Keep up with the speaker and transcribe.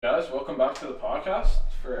Guys, welcome back to the podcast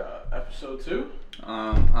for episode 2.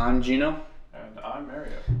 I'm Gino. And I'm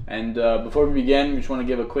Mario. And before we begin, we just want to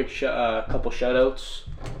give a quick couple shout outs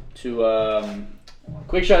to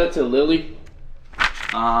quick shout out to Lily.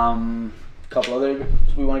 Couple other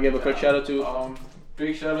we want to give a quick shout out to.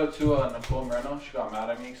 Big shout out to Nicole Moreno. She got mad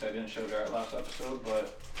at me because I didn't show her at last episode,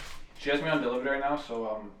 but she has me on delivery right now,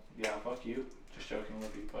 so yeah, fuck you. Just joking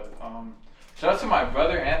with you, but shout out to my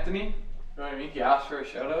brother Anthony. You know what I mean? He asked for a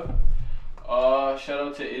shout out. Shout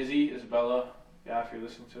out to Isabella. Yeah, if you're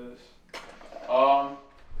listening to this. I'm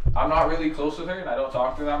not really close with her and I don't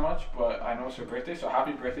talk to her that much, but I know it's her birthday, so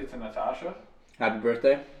happy birthday to Natasha. Happy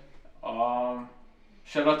birthday. Shout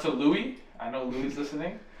out to Louis. I know Louis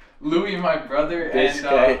listening. Louis, my brother, these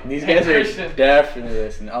guys are definitely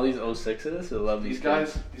listening. All these 06s, I love these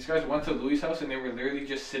guys. These guys went to Louis' house and they were literally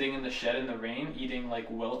just sitting in the shed in the rain, eating like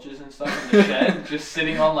Welch's and stuff in the shed, just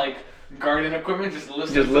sitting on like garden equipment, just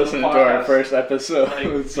listening to our first episode. Like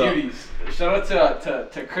beauties. Shout out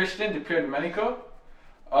to Christian de Pierre Domenico.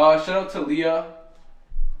 Shout out to Leah.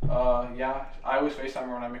 Yeah, I always FaceTime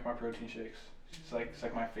her when I make my protein shakes. It's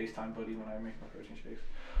like my FaceTime buddy when I make my protein shakes.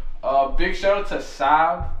 Big shout out to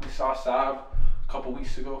Sab. We saw Sab a couple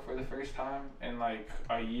weeks ago for the first time in like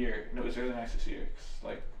a year. And it was really nice to see her. 'Cause,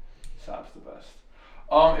 like, Sab's the best.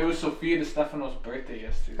 It was Sophia De Stefano's birthday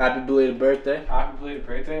yesterday. Happy belated birthday. Happy belated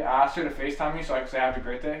birthday. I asked her to FaceTime me so I could say happy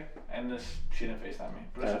birthday, and she didn't FaceTime me.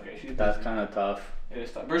 But it's okay. That's kind of tough. It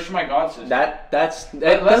is tough. But she's my god sister. That's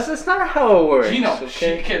not how it works. Gino,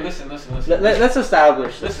 okay, listen. Let's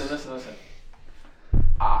establish this. Listen.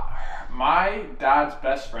 My dad's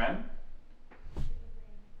best friend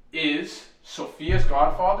is Sophia's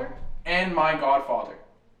godfather and my godfather.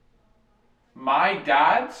 My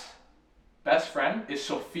dad's best friend is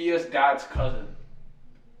Sophia's dad's cousin.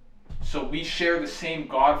 So we share the same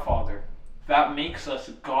godfather. That makes us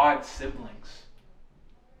god siblings.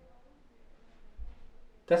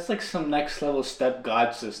 That's like some next level step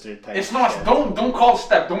god sister type. It's not. Shit. Don't call it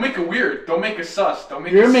step. Don't make it weird. Don't make it sus. Don't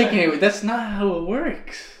make. You're making it. That's not how it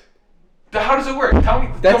works. How does it work? Tell me.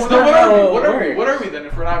 That's not how it works. What are we then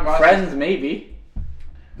if we're not god friends? Sisters? Maybe.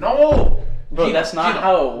 No. Bro, that's not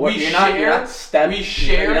how it works. You're not step. We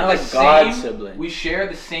share you're not the like same, god siblings. We share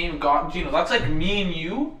the same god. Gino, that's like me and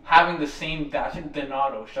you having the same dash.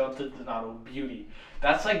 Donato. Shout out to Donato. Beauty.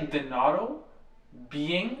 That's like Donato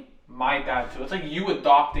being my dad too. It's like you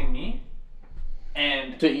adopting me.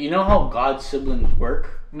 And so you know how god siblings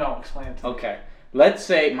work? No, explain it to me. Okay. Let's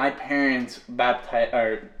say my parents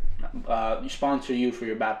sponsor you for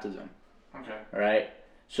your baptism. Okay. Right?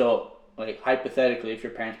 So, like, hypothetically, if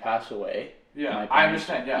your parents pass away... Yeah, I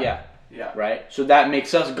understand, yeah. Right? So that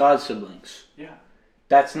makes us god siblings. Yeah.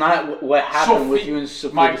 That's not what happened with you and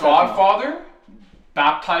Sophia. My godfather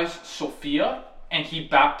baptized Sophia, and he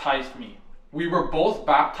baptized me. We were both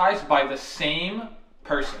baptized by the same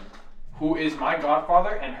person, who is my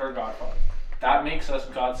godfather and her godfather. That makes us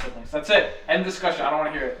god siblings. That's it. End discussion. I don't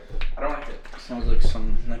want to hear it. Sounds like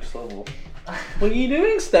some next level. What are you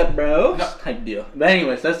doing, step bro? No. Type deal. But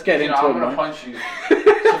anyways, let's get into it. I'm gonna punch you.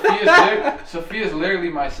 Sophia's literally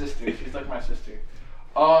my sister. She's like my sister.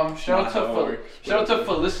 Shout out to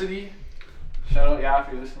Felicity. Shout out, yeah,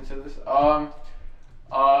 if you're listening to this.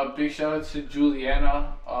 Big shout out to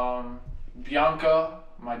Juliana, Bianca,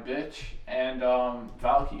 my bitch, and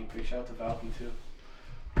Valky. Big shout out to Valky too.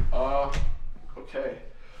 Okay.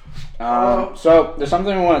 So there's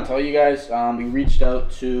something we want to tell you guys. We reached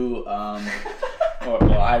out to,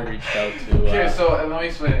 I reached out to. Okay, so let me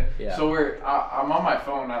explain it. Yeah. So I'm on my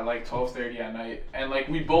phone at like 12:30 at night, and like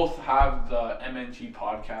we both have the MNG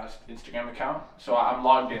podcast Instagram account. So I'm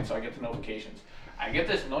logged in, so I get the notifications. I get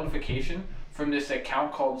this notification from this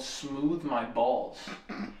account called Smooth My Balls,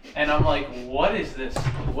 and I'm like, what is this?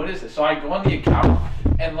 So I go on the account,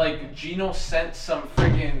 and like Gino sent some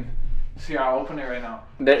friggin'. See, I'll open it right now.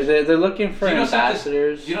 They're looking for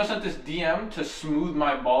ambassadors. Gino sent this DM to Smooth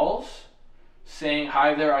My Balls, saying,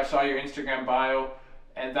 "Hi there, I saw your Instagram bio,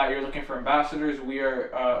 and that you're looking for ambassadors. We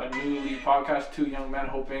are a newly podcast, two young men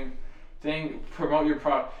hoping promote your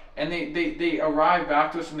product." And they arrive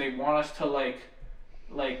back to us and they want us to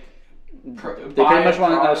they pretty much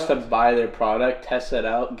want us to buy their product, test it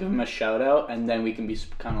out, give them a shout out, and then we can be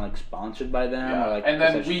kind of like sponsored by them. Yeah. Or like, and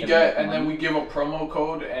then we give a promo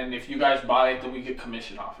code, and if you guys buy it, then we get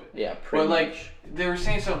commission off it. Yeah, pretty much. They were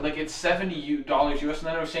saying something like it's $70 US, and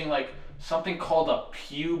then they were saying like something called a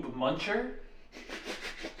pube muncher.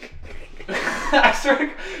 I swear,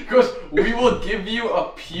 it goes, we will give you a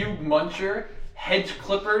pube muncher, hedge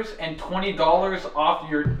clippers, and $20 off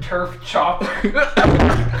your turf chopper.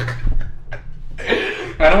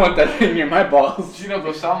 I don't want that thing near my balls. Gino,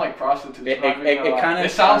 those sound like prostitutes.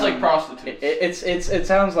 It sounds like prostitutes. It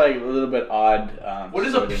sounds like a little bit odd. What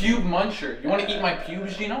is a pube muncher? You want to eat my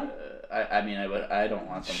pubes, Gino? I don't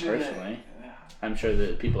want them personally. I'm sure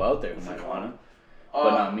that people out there who might want them,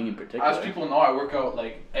 but not me in particular. As people know, I work out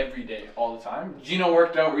like every day, all the time. Gino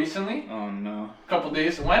worked out recently. Oh no. A couple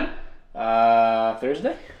days. When?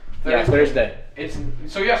 Thursday. Yeah, Thursday.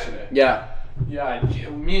 So yesterday. Yeah. Yeah,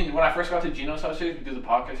 when I first got to Gino's house here, we do the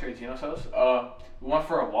podcast here at Gino's house, we went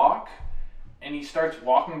for a walk, and he starts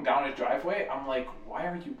walking down his driveway. I'm like, why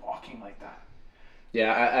are you walking like that?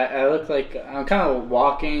 Yeah, I look like I'm kind of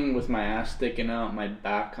walking with my ass sticking out, my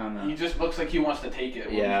back on the... He just looks like he wants to take it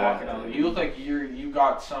when he's walking out. You look like you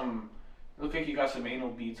got some anal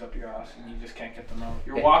beads up your ass, and you just can't get them out.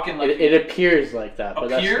 You're walking like... It appears like that, but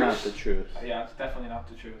that's not the truth. Yeah, it's definitely not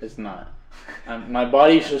the truth. It's not. My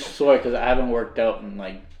body's just sore because I haven't worked out in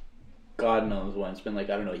like God knows when. It's been like,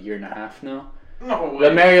 I don't know, a year and a half now. No way.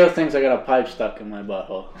 The Mario thinks I got a pipe stuck in my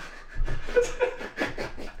butthole.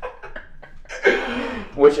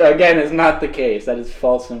 Which again is not the case. That is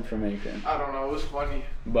false information. I don't know. It was funny.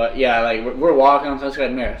 But yeah, like we're walking. I'm just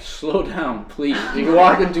like, Mario, slow down, please. You're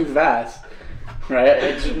walking too fast. Right?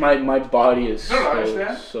 It's just my body is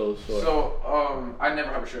so sore. So I never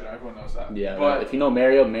have a shirt on. Everyone knows that. Yeah, but if you know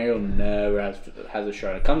Mario never has a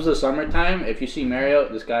shirt on. It comes to the summertime. If you see Mario,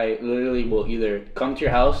 this guy literally will either come to your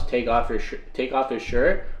house, take off his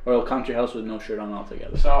shirt, or he'll come to your house with no shirt on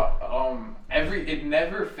altogether. So it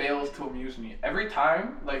never fails to amuse me. Every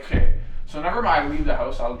time, like, okay, so whenever I leave the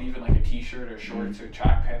house, I'll leave in like a t-shirt or shorts or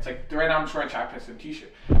track pants. Like right now I'm just wearing track pants and a t-shirt.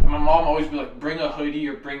 And my mom always be like, bring a hoodie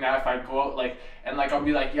or bring that if I go out, like, and like I'll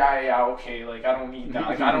be like, yeah, okay, like I don't need that.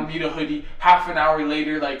 Like I don't need a hoodie. Half an hour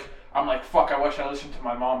later, like I'm like, fuck, I wish I listened to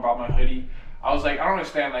my mom, brought my hoodie. I was like, I don't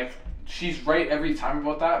understand, like she's right every time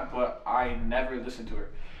about that, but I never listen to her.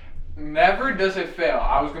 Never does it fail.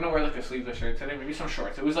 I was gonna wear like a sleeveless shirt today, maybe some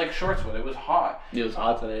shorts. It was like shorts with it. It was hot. It was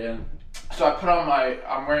hot today, yeah. So I put on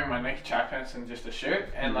I'm wearing my Nike track pants and just a shirt,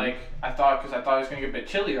 and like I thought it was gonna get a bit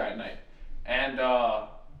chillier at night, and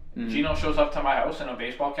Gino shows up to my house in a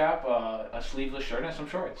baseball cap, a sleeveless shirt, and some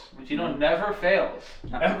shorts. Gino never fails.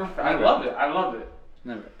 Never. I love it.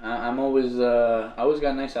 Never. I'm always I always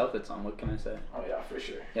got nice outfits on. What can I say? Oh yeah, for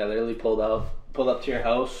sure. Yeah, literally pulled up to your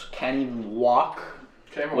house. Can't even walk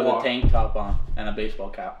with a tank top on and a baseball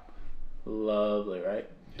cap. Lovely, right?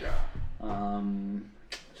 Yeah.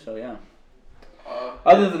 So yeah.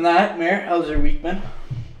 Other than that, Mayor, how's your week been?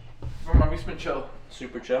 My week's been chill.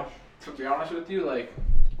 Super chill. To be honest with you, like,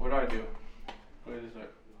 what do I do? What is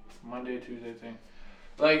it? Monday, Tuesday thing.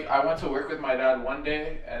 Like, I went to work with my dad one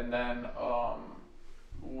day, and then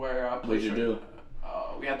What did you do?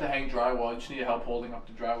 We had to hang drywall. I just needed help holding up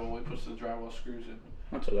the drywall. We put the drywall screws in.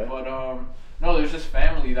 That's okay. But no, there's this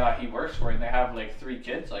family that he works for, and they have like 3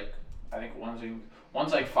 kids. Like, I think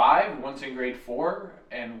one's like 5, one's in grade 4,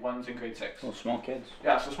 and one's in grade 6. Oh, small kids.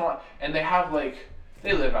 Yeah, so small, and they have like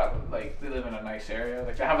they live in a nice area.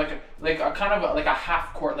 Like they have like a kind of like a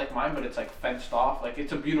half court like mine, but it's like fenced off. Like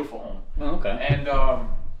it's a beautiful home. Oh, okay. And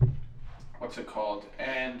what's it called?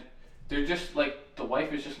 And they're just like the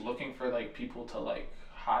wife is just looking for like people to like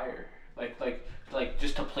hire, like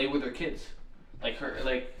just to play with her kids, like her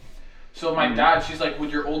like. So my dad, she's like,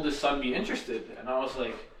 would your oldest son be interested? And I was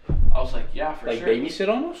like, yeah, for sure. Like babysit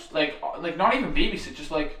almost? Like not even babysit,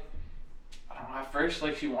 just like, I don't know, at first,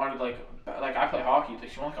 like, she wanted, like I play hockey, like,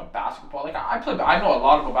 she wanted, like, a basketball. Like, I know a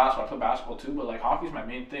lot about basketball, I play basketball too, but, like, hockey's my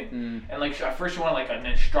main thing. And, like, at first she wanted, like, an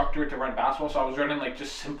instructor to run basketball, so I was running, like,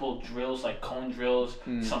 just simple drills, like, cone drills,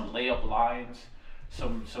 some layup lines,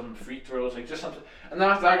 some free throws, like, just something. And then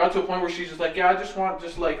after that, I got to a point where she's just like, yeah, I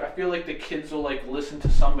feel like the kids will, like, listen to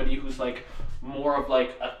somebody who's, like, more of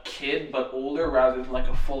like a kid but older rather than like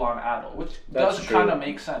a full-on adult, which does kind of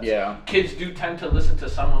make sense. Yeah, kids do tend to listen to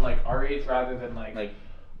someone like our age rather than like a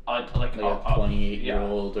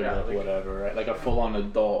 28-year-old or like whatever, right? Like a full-on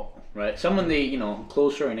adult, right? Someone they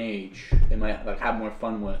closer in age, they might like have more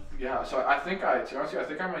fun with. Yeah, so I think I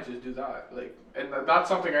might just do that. Like, and that's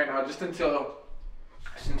something right now, just until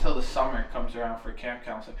the summer comes around for camp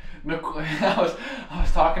counseling. Nicole, I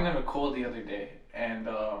was talking to Nicole the other day, and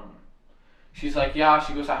she's like, yeah,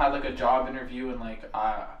 she goes, I had like a job interview, and like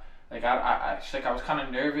she's like, I was kind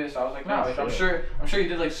of nervous. I was like, no, like, I'm sure you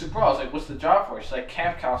did like super well. I was like, what's the job for? She's like,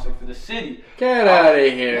 camp counseling for the city. Get out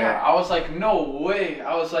of here. Yeah, I was like, no way.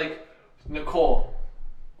 I was like, Nicole,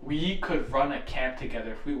 we could run a camp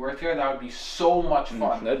together. If we worked there, that would be so much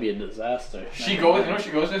fun. That'd be a disaster. She goes, this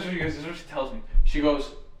is what she tells me. She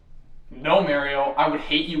goes, no, Mario, I would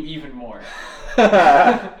hate you even more.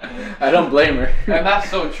 I don't blame her. And that's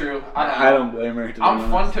so true. I don't blame her. I'm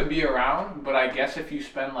fun to be around, but I guess if you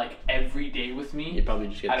spend like every day with me You probably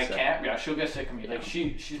just get at a sick. camp, yeah, she'll get sick of me. Like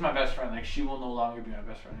she's my best friend. Like she will no longer be my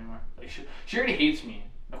best friend anymore. Like she already hates me.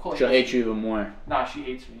 Nicole She'll hates hate you even more, Nah, she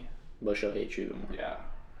hates me. but she'll hate you even more. Yeah.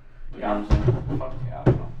 You know what I'm saying? Fuck yeah, I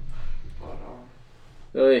don't know. But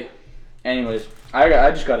Really. Anyways,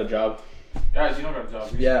 I just got a job. guys, you don't got a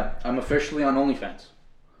job. Yeah, I'm officially on OnlyFans.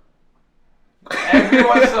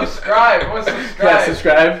 Everyone subscribe. Everyone subscribe. Yeah,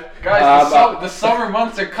 subscribe. Guys, the summer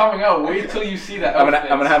months are coming out. Wait till you see that. I'm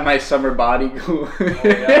gonna have my summer body go. Oh,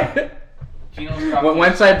 yeah. Gino's got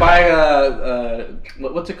Once I buy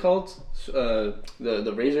what's it called?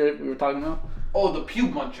 The razor we were talking about. Oh, the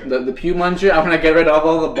pube muncher. The pube muncher. I'm gonna get rid of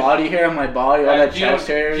all the body hair on my body, all that chest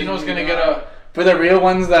hair. Gino's gonna get a. For the real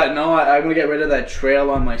ones that know, I'm gonna get rid of that trail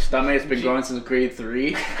on my stomach. It's been growing since grade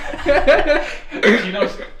 3.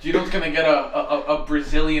 Gino's gonna get a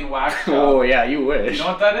Brazilian wax job. Oh yeah, you wish. You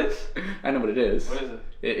know what that is? I know what it is. What is it?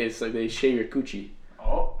 It's like they shave your coochie.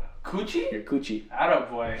 Oh, coochie? Your coochie.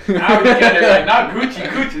 Attaboy. Now you get it right. Not Gucci,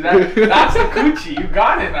 Gucci. That's the coochie. You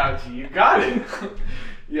got it now, G. You got it.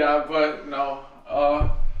 Yeah, but no. I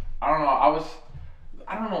don't know.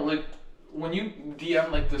 I don't know. Like when you DM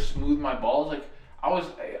like to smooth my balls, like I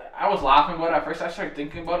was laughing about it at first. I started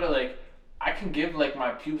thinking about it. Like I can give like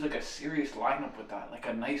my pubes like a serious lineup with that, like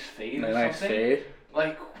a nice fade or something. Nice fade.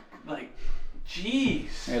 Like,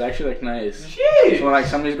 jeez. It actually look nice. Jeez. So when like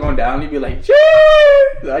somebody's going down, you'd be like,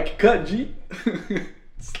 jeez. I can cut, G.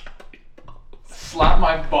 Slap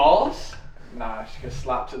my balls? Nah, she gets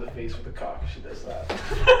slapped to the face with a cock if she does that.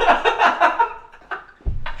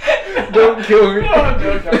 Don't kill me. No, I'm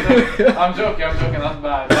joking. That's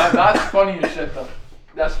bad. That's funny as shit, though.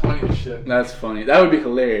 That's funny as shit. That's funny. That would be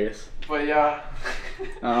hilarious. But yeah.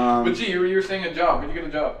 But gee, you were saying a job. Where'd you get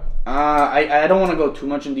a job? I don't want to go too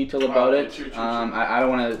much in detail about it. True. I don't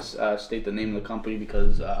want to state the name of the company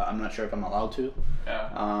because I'm not sure if I'm allowed to.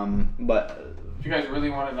 Yeah. But if you guys really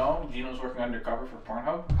want to know, Gino's working undercover for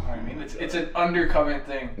Pornhub. You know what I mean? It's an undercover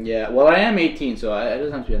thing. Yeah. Well, I am 18, so it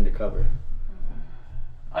doesn't have to be undercover.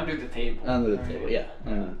 Under the table. Under the table, yeah.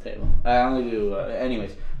 Under the table. I only do.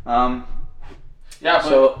 Anyways. Yeah, but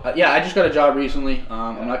so I just got a job recently.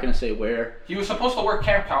 I'm not gonna say where. he was supposed to work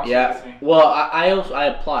camp counselor with me. Yeah. Well, I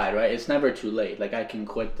applied. Right. It's never too late. Like I can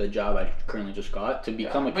quit the job I currently just got to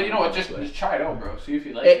become a. But you know what? Just try it out, bro. See if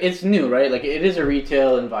you like it. It's new, right? Like it is a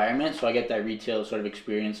retail environment, so I get that retail sort of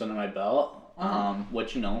experience under my belt.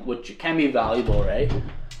 Which can be valuable, right?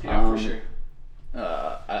 Yeah, for sure.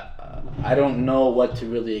 I don't know what to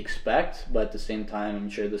really expect, but at the same time, I'm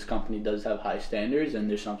sure this company does have high standards, and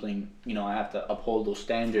there's something, I have to uphold those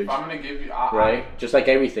standards. If I'm gonna give you, right? Just like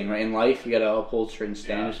everything, right? In life, you gotta uphold certain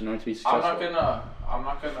standards in order to be successful. I'm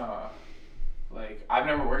not gonna, like, I've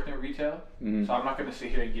never worked in retail, so I'm not gonna sit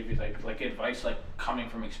here and give you like advice like coming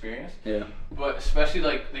from experience. Yeah. But especially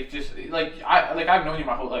I've known you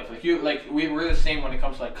my whole life. We're the same when it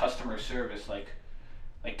comes to like customer service, like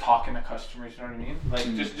talking to customers, you know what I mean? Like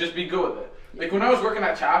just be good with it. Like when I was working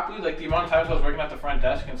at Chapley, like the amount of times I was working at the front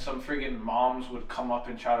desk and some friggin' moms would come up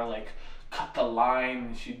and try to like cut the line,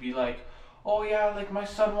 and she'd be like, "Oh yeah, like my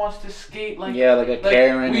son wants to skate." Like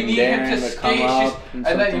Karen we and need Darren him to would skate. come up and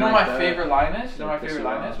then my favorite line is? You know my favorite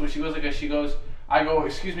line is? When she goes, I go,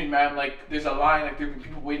 "Excuse me, ma'am, like there's a line, like there've been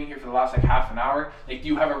people waiting here for the last like half an hour. Like, do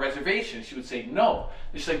you have a reservation?" She would say no.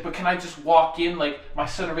 And she's like, "But can I just walk in? Like my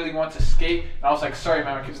son really wants to skate." And I was like, "Sorry,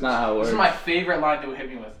 ma'am, it's not how it works." This is my favorite line they would hit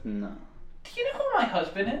me with. No. Do you know who my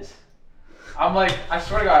husband is? I'm like, I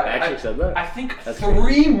swear to God. I actually said that. I think That's 3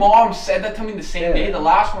 crazy. moms said that to me the same day. Yeah. The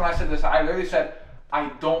last one I said this, I literally said, "I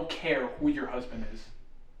don't care who your husband is."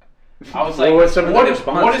 I was like, what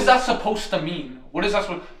is that supposed to mean? What is that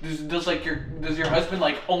supposed? Does your husband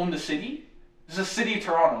like own the city? It's the city of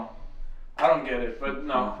Toronto. I don't get it, but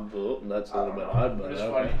no. Well, that's a little bit odd, but it's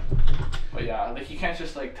okay. funny. But yeah, like you can't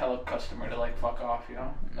just like tell a customer to like fuck off, you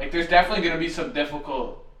know? Like there's definitely gonna be some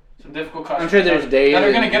difficult customers. I'm sure there's days that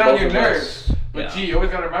are gonna get on your both of nerves. us- But yeah. gee, you always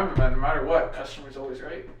gotta remember, man. No matter what, customer's always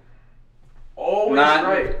right. Always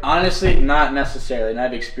right. Honestly, not necessarily, and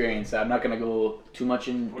I've experienced that. I'm not going to go too much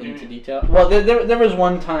into mean? detail. Well, there was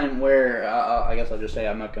one time where, I guess I'll just say,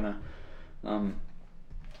 I'm not going to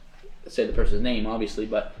say the person's name, obviously,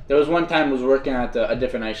 but there was one time I was working at a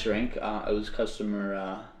different ice rink. It was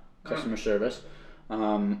customer service.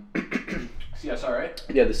 CSR, right?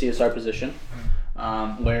 Yeah, the CSR position,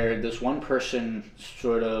 where this one person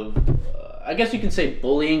sort of, I guess you can say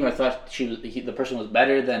bullying, or thought the person was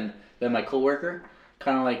better than my coworker,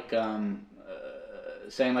 kind of like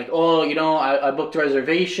saying like, oh, I booked a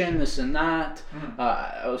reservation, this and that.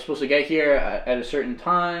 I was supposed to get here at a certain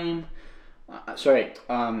time.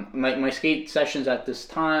 My skate session's at this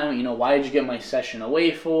time. Why did you get my session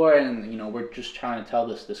away for? And we're just trying to tell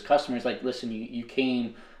this customer, it's like, listen, you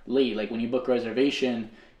came late. Like when you book a reservation,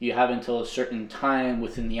 you have until a certain time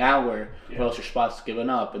within the hour, or else your spot's given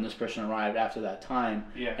up. And this person arrived after that time,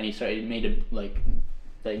 and he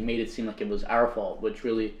made it seem like it was our fault, which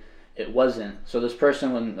really it wasn't. So this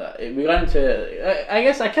person, when we got into, I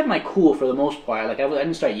guess I kept my cool for the most part. Like I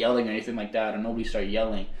didn't start yelling or anything like that, or nobody started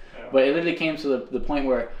yelling. But it literally came to the point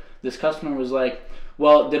where this customer was like,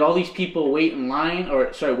 well, did all these people wait in line,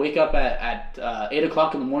 wake up at 8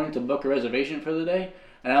 o'clock in the morning to book a reservation for the day?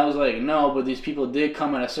 And I was like, no, but these people did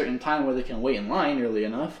come at a certain time where they can wait in line early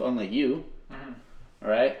enough, unlike you. All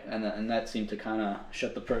right? And that seemed to kind of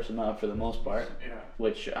shut the person up for the most part,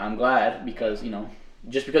 which I'm glad, because,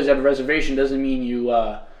 just because you have a reservation doesn't mean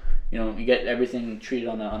you get everything treated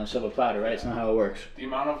on a silver platter, right? It's not how it works. The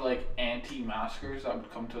amount of anti-maskers that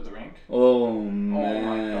would come to the rink. Oh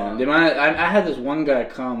man! The amount I had this one guy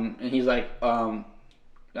come and he's like, I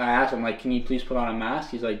asked him like, can you please put on a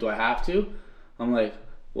mask? He's like, do I have to? I'm like,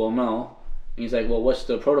 well, no. And he's like, well, what's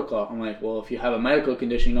the protocol? I'm like, well, if you have a medical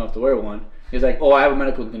condition, you don't have to wear one. He's like, oh, I have a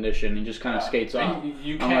medical condition, and just kind of skates off.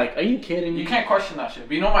 I'm like, are you kidding me? You can't question that shit.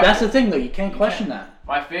 But that's the thing, though. You can't question that.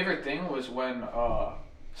 My favorite thing was when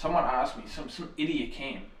someone asked me, some idiot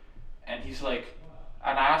came, and he's like,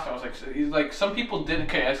 and I asked him, I was like, he's like, some people didn't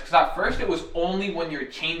care, because at first it was only when you're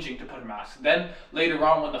changing to put a mask. Then later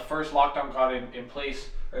on, when the first lockdown got in place,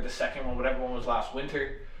 or the second one, whatever one was last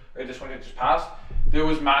winter, or this winter just passed, there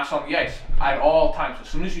was masks on the ice at all times. As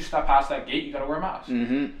soon as you step past that gate, you gotta wear a mask.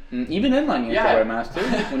 Even inline, you have to wear a mask too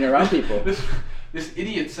when you're around people. This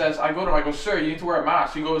idiot says, I go, sir, you need to wear a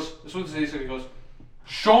mask. He goes, this is what he said. He goes,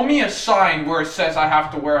 show me a sign where it says I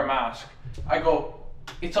have to wear a mask. I go,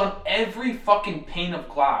 it's on every fucking pane of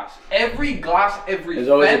glass. Every glass, every There's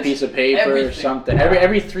always fence, a piece of paper or something.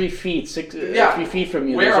 Every 3 feet, 3 feet from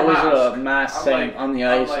you, there's always a mask saying on the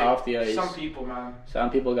ice, off the ice. Some people, man. Some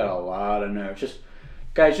people got a lot of nerve.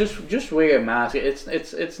 Guys, just wear a mask.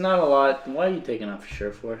 It's not a lot. Why are you taking off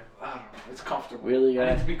your shirt for? I don't know. It's comfortable. Really, guys?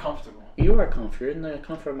 I need to be comfortable. You are comfortable. You're in the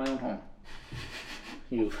comfort of my own home.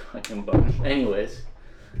 You fucking bum. Anyways.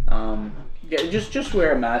 Just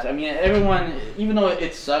wear a mask. I mean, everyone, even though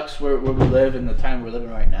it sucks where we live in the time we're living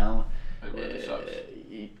right now, it really sucks.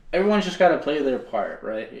 Everyone's just got to play their part,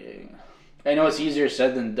 right? I know it's easier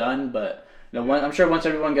said than done, but I'm sure once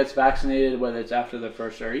everyone gets vaccinated, whether it's after the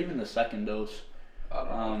first or even the second dose,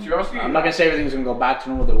 I'm not gonna say everything's gonna go back to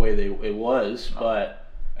normal the way it was, but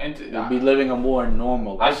we'll be living a more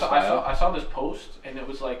normal lifestyle. I saw this post, and it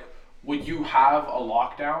was like, would you have a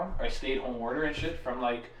lockdown or a stay-at-home order and shit from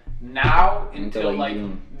now until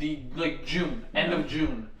June, end of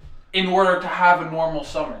June, in order to have a normal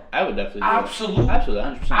summer? I would definitely absolutely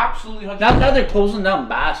 100%. Absolutely 100%. Now they're closing down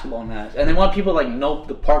basketball nets, and they want people nope,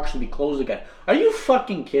 the parks should be closed again. Are you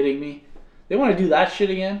fucking kidding me? They want to do that shit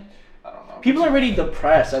again? I don't know. People are already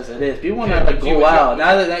depressed as it is. People want to go out.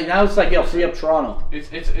 Now it's like, free up Toronto.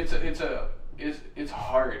 It's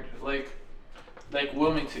hard. Like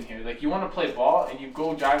Wilmington here, you want to play ball and you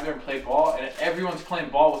go drive there and play ball, and everyone's playing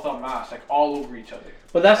ball without masks, all over each other.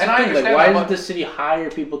 But that's the thing. Why doesn't the city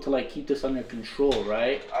hire people to keep this under control,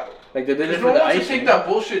 right? They did it for the ice. Take that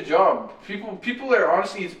bullshit job. People are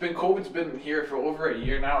honestly, COVID's been here for over a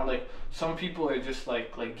year now. Some people are just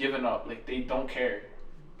giving up. They don't care.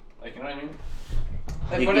 You know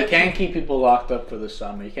what I mean? You can't keep people locked up for the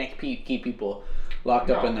summer. You can't keep people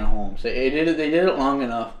locked up in their homes. They did it long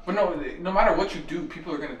enough. But no matter what you do,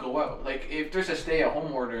 people are gonna go out. If there's a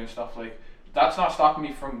stay-at-home order and stuff, that's not stopping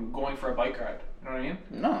me from going for a bike ride. You know what I mean?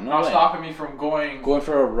 No. Not stopping me from going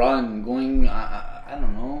for a run, going. I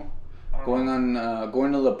don't know.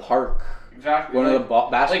 Going to the park. Exactly. Going to the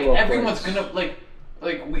basketball. Everyone's gonna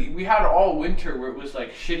we had all winter where it was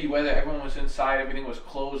shitty weather, everyone was inside, everything was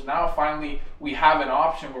closed. Now finally we have an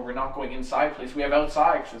option where we're not going inside place. We have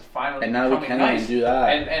outside because it's finally and now we can't even do that.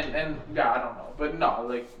 And yeah, I don't know. But no,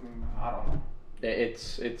 I don't know.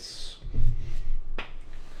 It's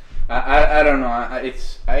I don't know.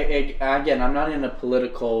 Again, I'm not in a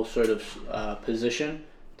political sort of position.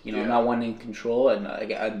 I'm not wanting control, and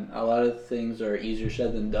a lot of things are easier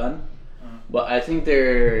said than done. But I think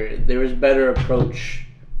there is better approach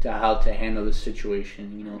to how to handle this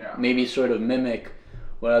situation. Maybe sort of mimic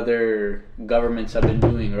what other governments have been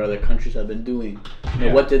doing or other countries have been doing.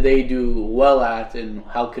 What did they do well at, and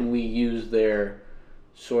how can we use their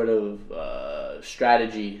sort of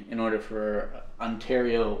strategy in order for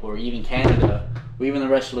Ontario or even Canada or even the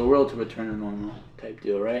rest of the world to return to normal, type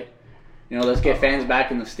deal, right? You know, let's get fans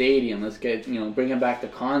back in the stadium. Let's get, you know, bring them back to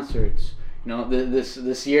concerts. You know,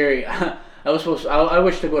 this year, I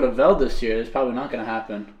wish to go to Vel this year. It's probably not going to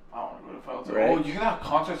happen. I don't want to go to Vel. Right? Oh, you can have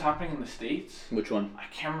concerts happening in the States? Which one? I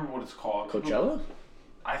can't remember what it's called. Coachella?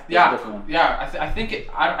 I think it.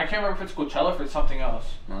 I can't remember if it's Coachella or if it's something else.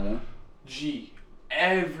 Okay. Gee,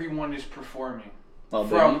 everyone is performing. Well,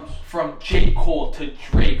 From J. Cole to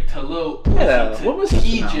Drake to Lil Uzi to what was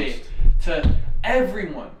TJ to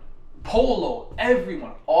everyone. Polo,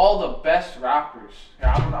 everyone, all the best rappers.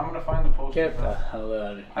 Yeah, I'm gonna find the post. Get the hell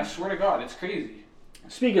out of here. I swear to God, it's crazy.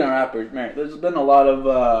 Speaking of rappers, man, there's been a lot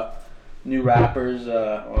of new rappers,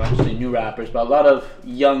 well, I shouldn't say new rappers, but a lot of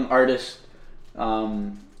young artists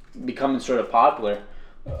becoming sort of popular.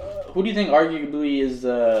 Who do you think arguably is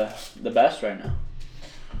the best right now?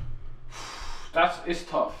 It's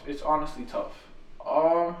tough. It's honestly tough.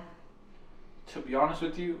 To be honest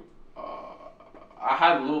with you, I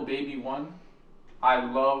had Lil Baby 1. I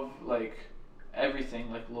love like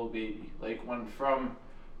everything like Lil Baby. Like when from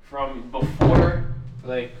before,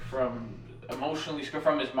 like from Emotionally Scared,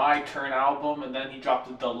 from his My Turn album, and then he dropped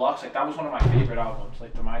the Deluxe. Like that was one of my favorite albums.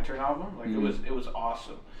 Like the My Turn album. Like it was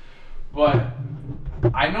awesome. But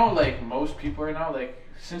I know like most people right now, like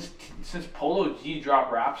since Polo G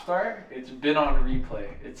dropped Rap Star, it's been on replay.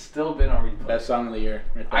 It's still been on replay. Best song of the year.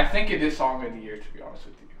 Right there. I think it is song of the year, to be honest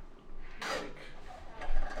with you. Like,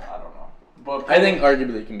 I don't know, but I think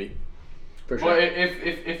arguably it can be. For sure. But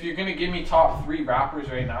if you're gonna give me top 3 rappers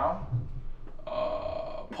right now,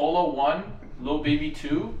 Polo 1, Lil Baby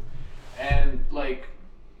 2, and like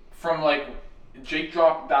from like Jake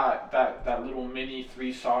dropped that little mini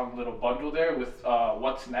 3-song little bundle there with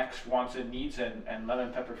What's Next, Wants and Needs, and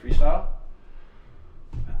Lemon Pepper Freestyle.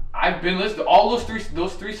 I've been listening to all those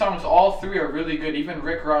three songs. All 3 are really good. Even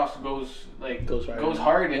Rick Ross goes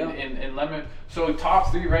hard in Lemon. So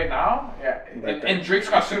top 3 right now. Yeah, and Drake's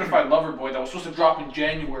got Certified Lover Boy that was supposed to drop in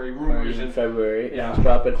January. Rumors in February. Yeah, it's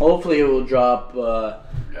dropping. Hopefully it will drop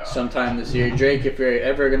sometime this year. Drake, if you're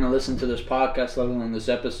ever gonna listen to this podcast, let alone this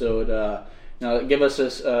episode, give us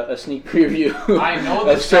a sneak preview. I know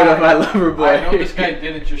this Certified Lover Boy. I know this guy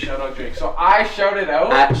didn't just shout out Drake, so I shouted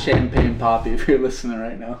out at Champagne Poppy if you're listening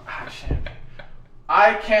right now.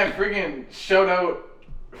 I can't friggin' shout out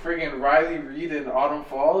friggin' Riley Reid in Autumn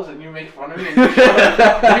Falls, and you make fun of me. And you're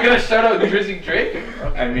gonna shout out Drizzy Drake?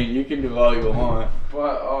 Okay. I mean, you can do all you want.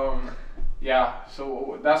 But yeah.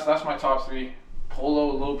 So that's my top 3.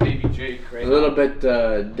 Polo, Lil Baby, Drake. Right. A little bit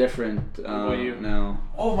different now.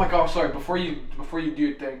 Oh my God! Sorry. Before you do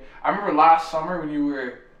your thing, I remember last summer when you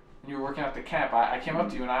were working at the camp. I came up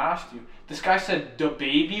to you and I asked you. This guy said Da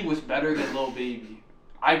Baby was better than Lil Baby.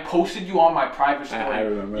 I posted you on my private story. I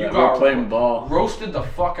remember. You that. We were playing ball. Roasted the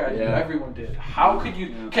fuck out of you. Everyone did. How could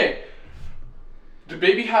you? Okay. Da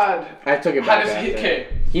Baby had. I took it back. Okay.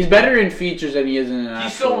 He's better in features than he is in.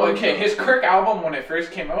 He's so okay. His Kirk album when it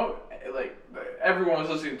first came out, like. Everyone was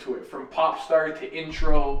listening to it, from Pop Star to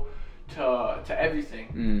Intro to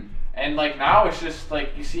everything. And like now it's just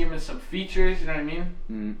like you see him in some features, you know what I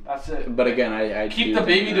mean? That's it. But again, I keep Da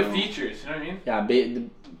Baby to features, you know what I mean? Yeah,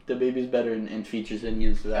 Da Baby's better in features than he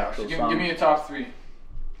is the actual so song. Give me a top 3.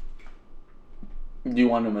 Do you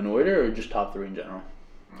want them in order or just top 3 in general?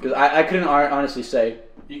 Because I couldn't honestly say.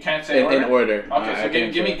 You can't say in order. Okay, so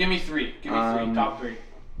give me 3. Give me 3. Top 3.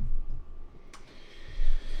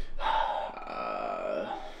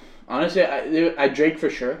 Honestly, I Drake for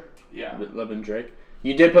sure. Yeah. Loving Drake.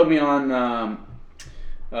 You did put me on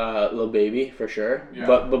Lil Baby for sure. Yeah.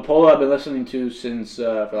 But Polo I've been listening to since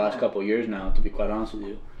for the last couple of years now, to be quite honest with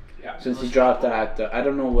you. Yeah. Since he dropped that, I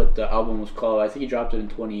don't know what the album was called. I think he dropped it in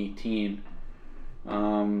 2018.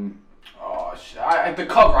 Oh shit! The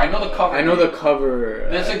cover. I know the cover. I know the cover.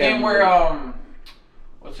 There's a game where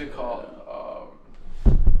what's it called?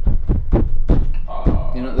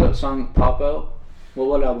 You know the song Pop Out? Well,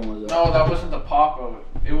 what album was that? No, that wasn't the Pop Out.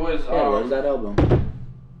 It was. Yeah, what was that album?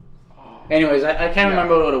 Anyways, I can't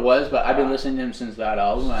remember what it was, but I've been listening to him since that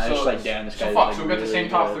album. I was just like, damn, this guy. So we got the same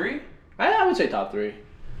top 3. I would say top 3.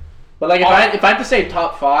 But like, if I had to say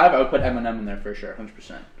top 5, I would put Eminem in there for sure,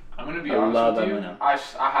 100%. I'm gonna be honest with you. Eminem.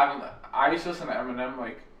 I used to listen to Eminem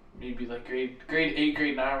like maybe like grade 8,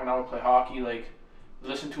 grade 9 when I would play hockey. Like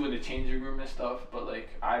listen to it in the changing room and stuff, but like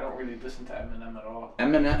I don't really listen to Eminem at all.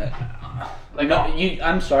 Eminem, like no,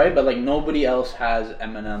 I'm sorry, but like nobody else has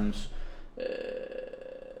Eminem's.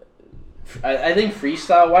 I think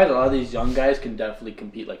freestyle wise, a lot of these young guys can definitely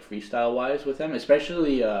compete like freestyle wise with him,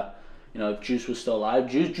 especially if Juice was still alive.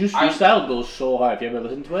 Juice freestyle goes so hard. If you ever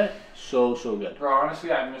listen to it, so good. Bro,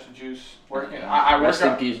 honestly, I miss Juice working. I work Rest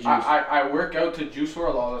out, in peace, Juice. I work out to Juice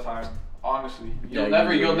WRLD all the time. Honestly, Yeah,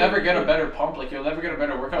 you'll never get a better pump. Like you'll never get a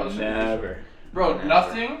better workout. Never. Bro,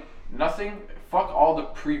 Never. nothing. Fuck all the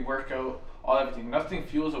pre-workout, all everything. Nothing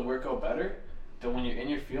fuels a workout better than when you're in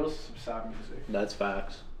your fields. Some sad music. That's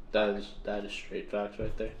facts. That is straight facts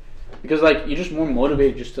right there. Because like you're just more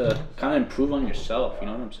motivated just to kind of improve on yourself. You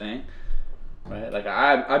know what I'm saying? Right? Like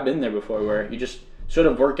I've been there before where you just sort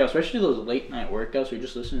of work out, especially those late night workouts where you're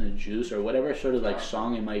just listening to Juice or whatever sort of like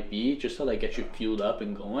song it might be, just to like get you fueled up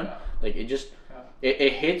and going. Like it just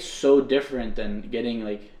it hits so different than getting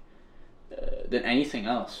like than anything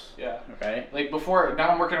else. Yeah. Right? Like before, now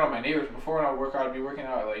I'm working out with my neighbors. Before when I would work out, I'd be working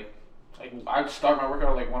out at like I'd start my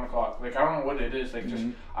workout at like 1 o'clock. Like I don't know what it is. Like just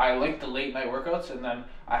I like the late night workouts, and then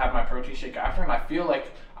I have my protein shake after, and I feel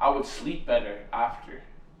like I would sleep better after.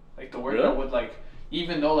 Like the workout would like,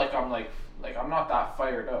 even though like I'm not that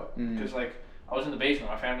fired up because like I was in the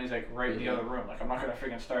basement. My family's like right in the other room. Like I'm not gonna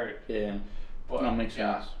freaking start. Yeah. But That makes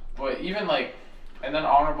sense. But even like, and then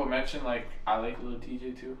honorable mention, like I like Lil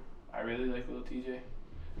TJ too. I really like Lil TJ.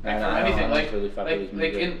 Like for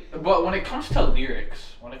anything, but when it comes to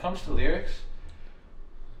lyrics,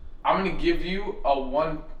 I'm gonna give you a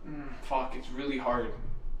one. Fuck, it's really hard.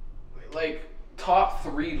 Like top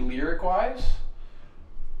 3 lyric wise,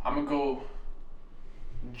 I'm gonna go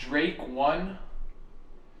Drake 1.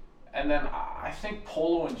 And then I think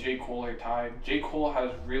Polo and J. Cole are tied. J. Cole has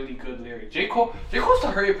really good lyrics. J. Cole's to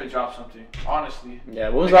hurry up and drop something, honestly. Yeah,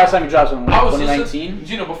 when was the last time you dropped something? 2019?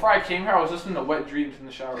 You know, before I came here, I was listening to Wet Dreams in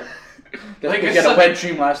the shower. Like you had a wet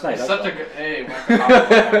dream last night. It's such a good... Hey,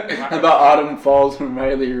 about Autumn Falls and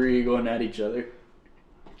Riley Ree going at each other.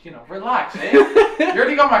 You know, relax, eh? You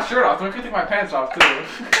already got my shirt off. Don't take my pants off, too.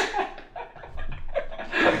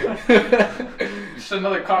 Just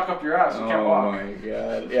another cock up your ass. You can't walk. Oh my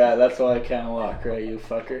god. Yeah, that's why I can't walk, right, you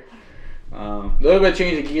fucker. A little bit of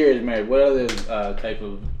change of gears, Mary. What other type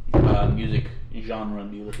of music genre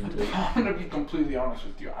do you listen to? I'm gonna be completely honest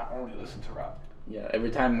with you. I only listen to rap. Yeah,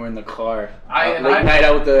 every time we're in the car, late I night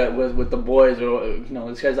out with the boys, or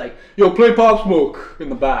this guy's like, "Yo, play Pop Smoke" in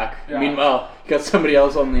the back. Yeah. Meanwhile, you got somebody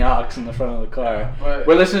else on the aux in the front of the car. But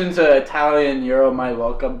We're listening to Italian Euro My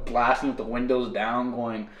Welcome, blasting with the windows down,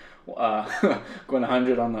 going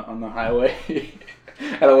 100 on the highway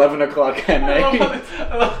at 11 o'clock at night.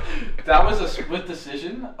 That was a split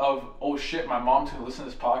decision of, oh shit, my mom's gonna listen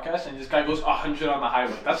to this podcast, and this guy goes 100 on the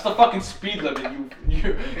highway. That's the fucking speed limit.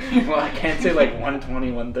 You Well, I can't say like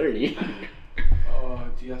 120, 130. Oh,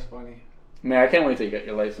 gee, that's funny. Man, I can't wait till you get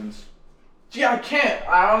your license. Gee, I can't.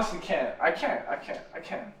 I honestly can't. I can't. Yeah. I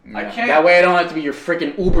can't. That way I don't have to be your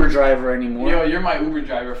freaking Uber driver anymore. Yo, you're my Uber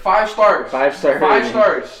driver. 5 stars. 5 stars. 5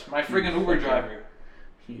 stars. My friggin' Uber driver.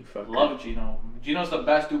 You fucker. Love Gino. Gino's the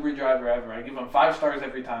best Uber driver ever. I give him 5 stars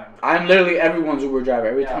every time. I'm literally everyone's Uber driver.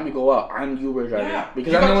 Every time we go out, I'm the Uber driver. Yeah.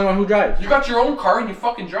 Because I'm the only one who drives. You got your own car and you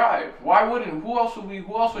fucking drive. Why wouldn't? Who else would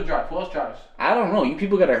drive? Who else drives? I don't know. You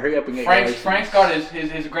people gotta hurry up and get your license. Frank's got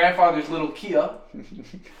his grandfather's little Kia.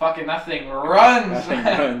 Fucking that thing runs. That thing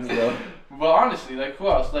runs, though. But honestly, like who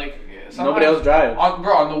else? Like nobody else drives.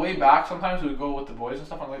 On the way back, sometimes we would go with the boys and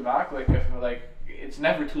stuff on the way back. Like if it's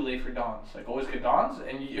never too late for Dons. Like always get Dons,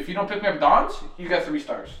 and if you don't pick me up Dons, you got 3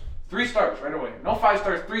 stars. 3 stars right away. No 5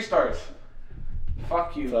 stars, 3 stars.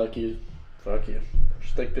 Fuck you. Fuck you.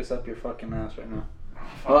 Stick this up your fucking ass right now.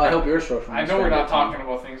 Well, I hope yours from. I know we're not talking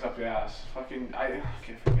about things up your ass. Okay,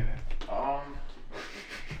 forget it.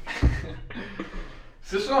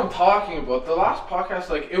 So this is what I'm talking about. The last podcast,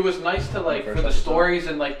 like, it was nice to like for the stories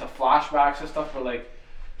and like the flashbacks and stuff, but like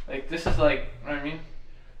this is like, you know what I mean?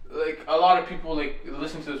 Like a lot of people like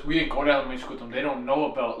listen to this. We didn't go to elementary school with them. They don't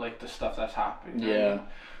know about like the stuff that's happened. Yeah.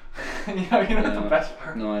 You know what the best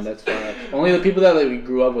part. No, that's fine. Only the people that we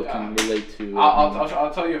grew up with can relate to.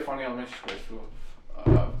 I'll tell you a funny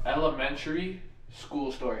elementary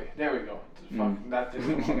school story. There we go. That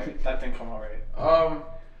didn't come out right.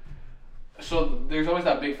 So there's always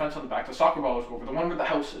that big fence on the back. The soccer ball would go over. The one with the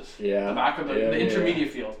houses. Yeah. The back of the intermediate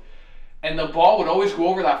field. And the ball would always go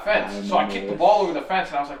over that fence. So I kicked the ball over the fence,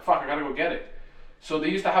 and I was like, fuck, I gotta go get it. So they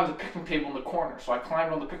used to have the picnic table in the corner. So I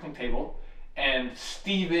climbed on the picnic table, and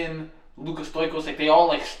Steven, Lucas Stoikos, like they all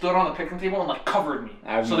like stood on the picnic table and like covered me.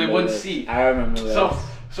 So they wouldn't see. I remember that.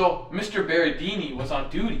 So Mr. Berardini was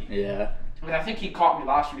on duty. Yeah. I mean, I think he caught me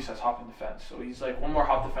last recess hopping the fence. So he's like, one more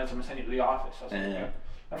hop the fence, I'm gonna send you to the office. I was like, okay.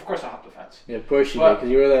 And of course I hopped the fence. Yeah, of course you did, because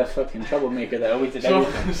you were that fucking troublemaker that always did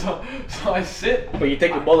everything. So I sit. But you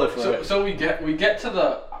take a bullet for it. So we get to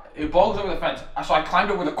the, it balls over the fence. So I climbed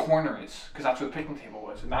over the corner because that's where the picnic table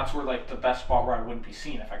was. And that's where like the best spot where I wouldn't be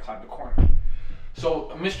seen if I climbed the corner.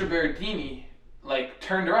 So Mr. Berardini like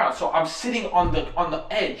turned around. So I'm sitting on the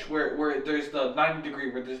edge where there's the 90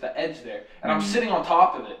 degree where there's the edge there, and I'm sitting on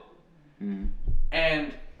top of it.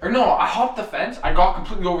 And I hopped the fence. I got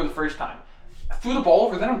completely over the first time. I threw the ball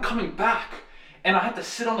over. Then I'm coming back, and I had to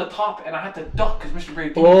sit on the top, and I had to duck because Mr.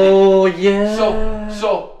 Brady. Oh yeah.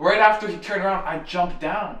 So right after he turned around, I jumped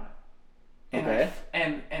down.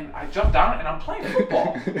 And I jumped down and I'm playing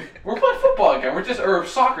football. We're playing football again. Or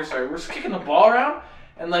soccer, sorry. We're just kicking the ball around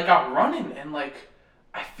and like I'm running and like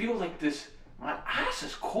I feel like my ass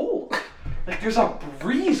is cold. Like there's a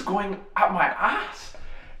breeze going at my ass.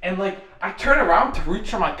 And like I turn around to reach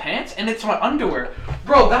for my pants and it's my underwear.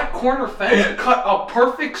 Bro, that corner fence cut a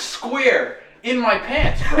perfect square in my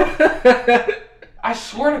pants, bro. I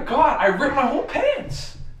swear to God, I ripped my whole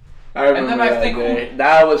pants. I remember that day.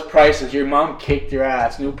 That was priceless. Your mom kicked your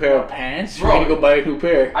ass. New pair of pants? Bro, you're going to go buy a new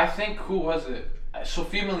pair. I think, who was it?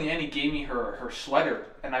 Sophia Miliani gave me her sweater,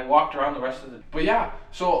 and I walked around the rest of the... But yeah,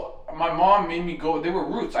 so my mom made me go... They were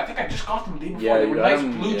Roots. I think I just got them the day before. They were nice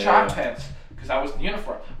blue track pants, because that was the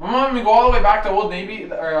uniform. My mom made me go all the way back to Old Navy,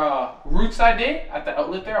 or Roots that day, at the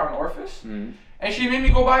outlet there on Orpheus. And she made me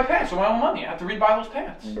go buy pants with my own money. I had to rebuy those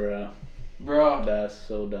pants. Bro. That's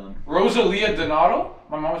so dumb. Rosalia Donato.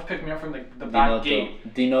 My mom was picking me up from the back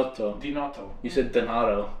gate. Dinoto. You said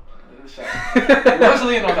Donato.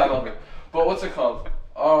 Rosalia knows I love her. But what's it called?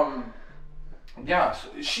 Yeah,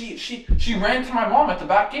 so she ran to my mom at the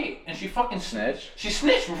back gate and she fucking snitched. She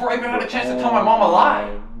snitched before I even had a chance to tell my mom a lie.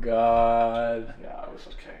 Oh my God. Yeah, it was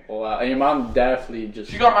okay. Wow, and your mom definitely just...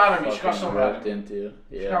 She got mad at me. She got so mad at me.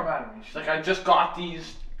 Yeah. She got mad at me. She's like, I just got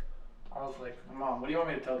these. I was like, Mom, what do you want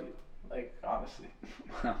me to tell you? Like, honestly.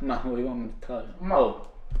 No, what do you want me to tell you? No.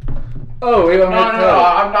 Oh, what do you want me to tell you? No,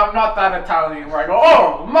 I'm not that Italian where I go,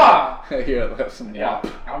 oh, Ma! Here, have some wop.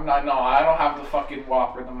 I'm not, no, I don't have the fucking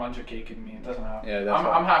wop or the muncher cake in me. It doesn't happen. Yeah,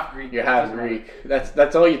 I'm half Greek. You're half Greek.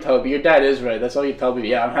 That's all you tell me. Your dad is right. That's all you tell me.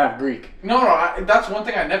 Yeah, I'm half Greek. No, that's one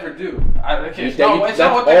thing I never do. That's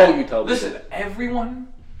all you tell me. Listen, everyone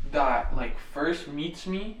that, like, first meets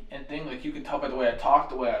me and things, like, you can tell by the way I talk,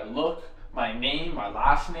 the way I look, my name, my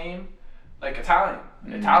last name, like Italian.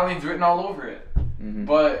 Italian's written all over it.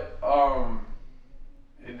 But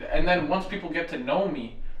and then once people get to know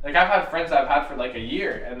me, like I've had friends that I've had for like a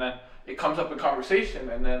year, and then it comes up in conversation,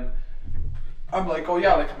 and then I'm like, oh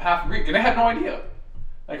yeah, like I'm half Greek, and I had no idea.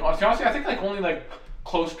 Like honestly, I think like only like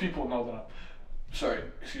close people know that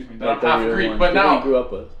I'm half Greek. But now you grew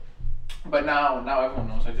up with. But now everyone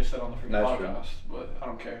knows. I just said on the freaking podcast, but I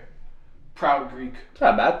don't care. Proud Greek. It's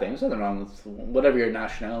not a bad thing. There's nothing wrong with whatever your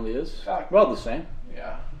nationality is. Exactly. We're all the same.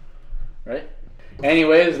 Yeah. Right?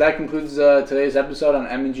 Anyways, that concludes today's episode on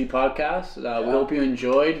M&G Podcast. We hope you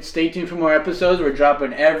enjoyed. Stay tuned for more episodes. We're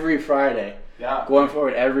dropping every Friday. Yeah. Going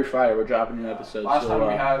forward, every Friday we're dropping new episodes. Last time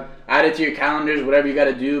we had... Add it to your calendars, whatever you got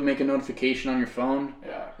to do. Make a notification on your phone.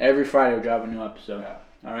 Yeah. Every Friday we're dropping a new episode.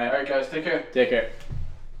 Yeah. All right? All right, guys. Take care. Take care.